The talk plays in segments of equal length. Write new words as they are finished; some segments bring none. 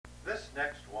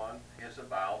is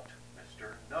about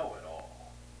Mr. Know-It-All.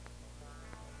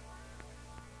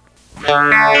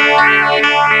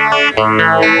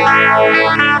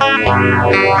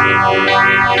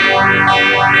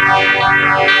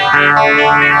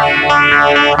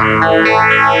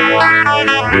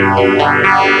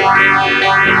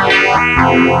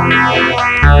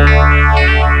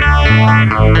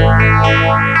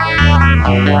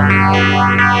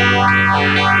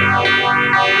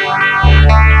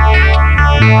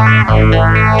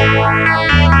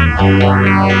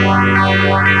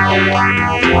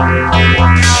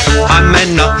 I may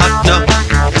not know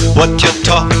what you're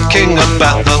talking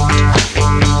about.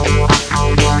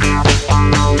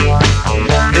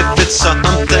 If it's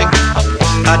something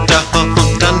I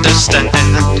don't understand,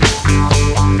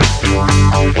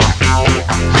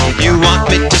 you want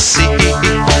me to see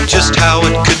just how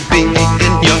it could be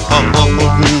in your own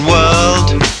world.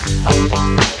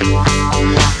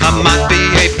 I might be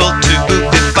able to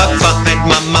if I find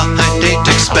my mind ain't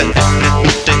expanding.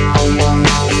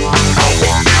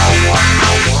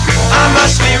 I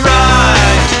must be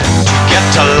right to get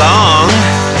along.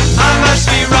 I must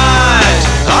be right,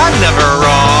 I'm never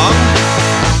wrong.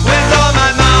 With all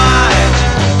my might,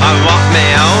 I want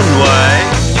my own way.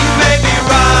 You may be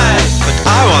right, but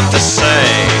I want the say.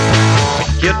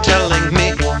 You're telling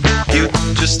me you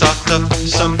just thought of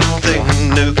something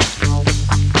new.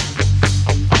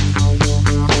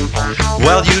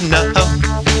 Well, you know,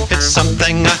 it's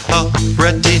something I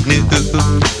already knew.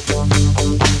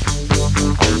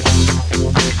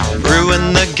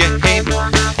 Ruin the game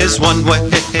is one way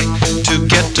to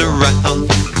get around.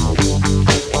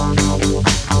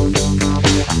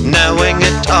 Knowing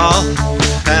it all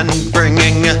and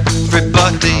bringing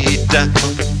everybody down.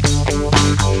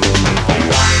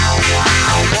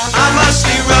 I must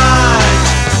be right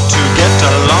to get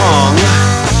along.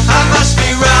 I must be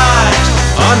right,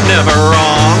 I'm never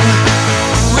wrong.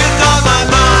 With all my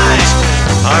might,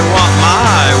 I want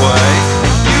my way.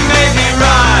 You may be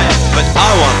right, but I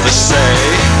want the say.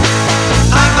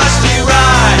 I must be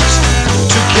right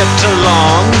to get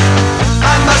along.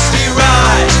 I must be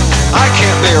right, I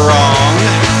can't be wrong.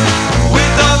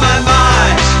 With all my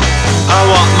might, I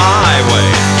want my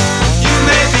way. You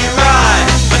may be right,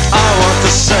 but I want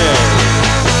the say.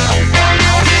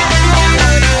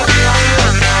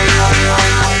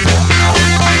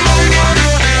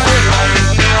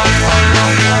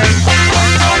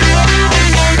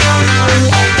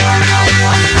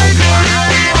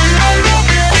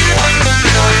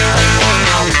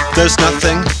 There's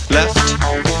nothing left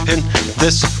in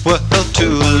this world to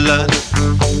learn.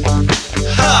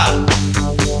 Ha!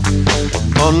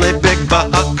 Only big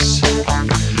bucks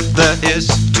there is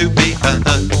to be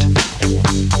earned.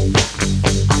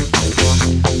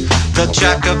 The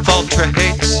jack of all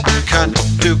trades can't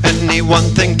do any one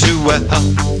thing too well.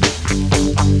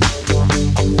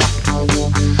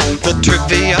 The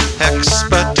trivia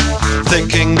expert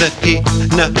thinking that he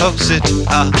knows it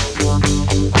all.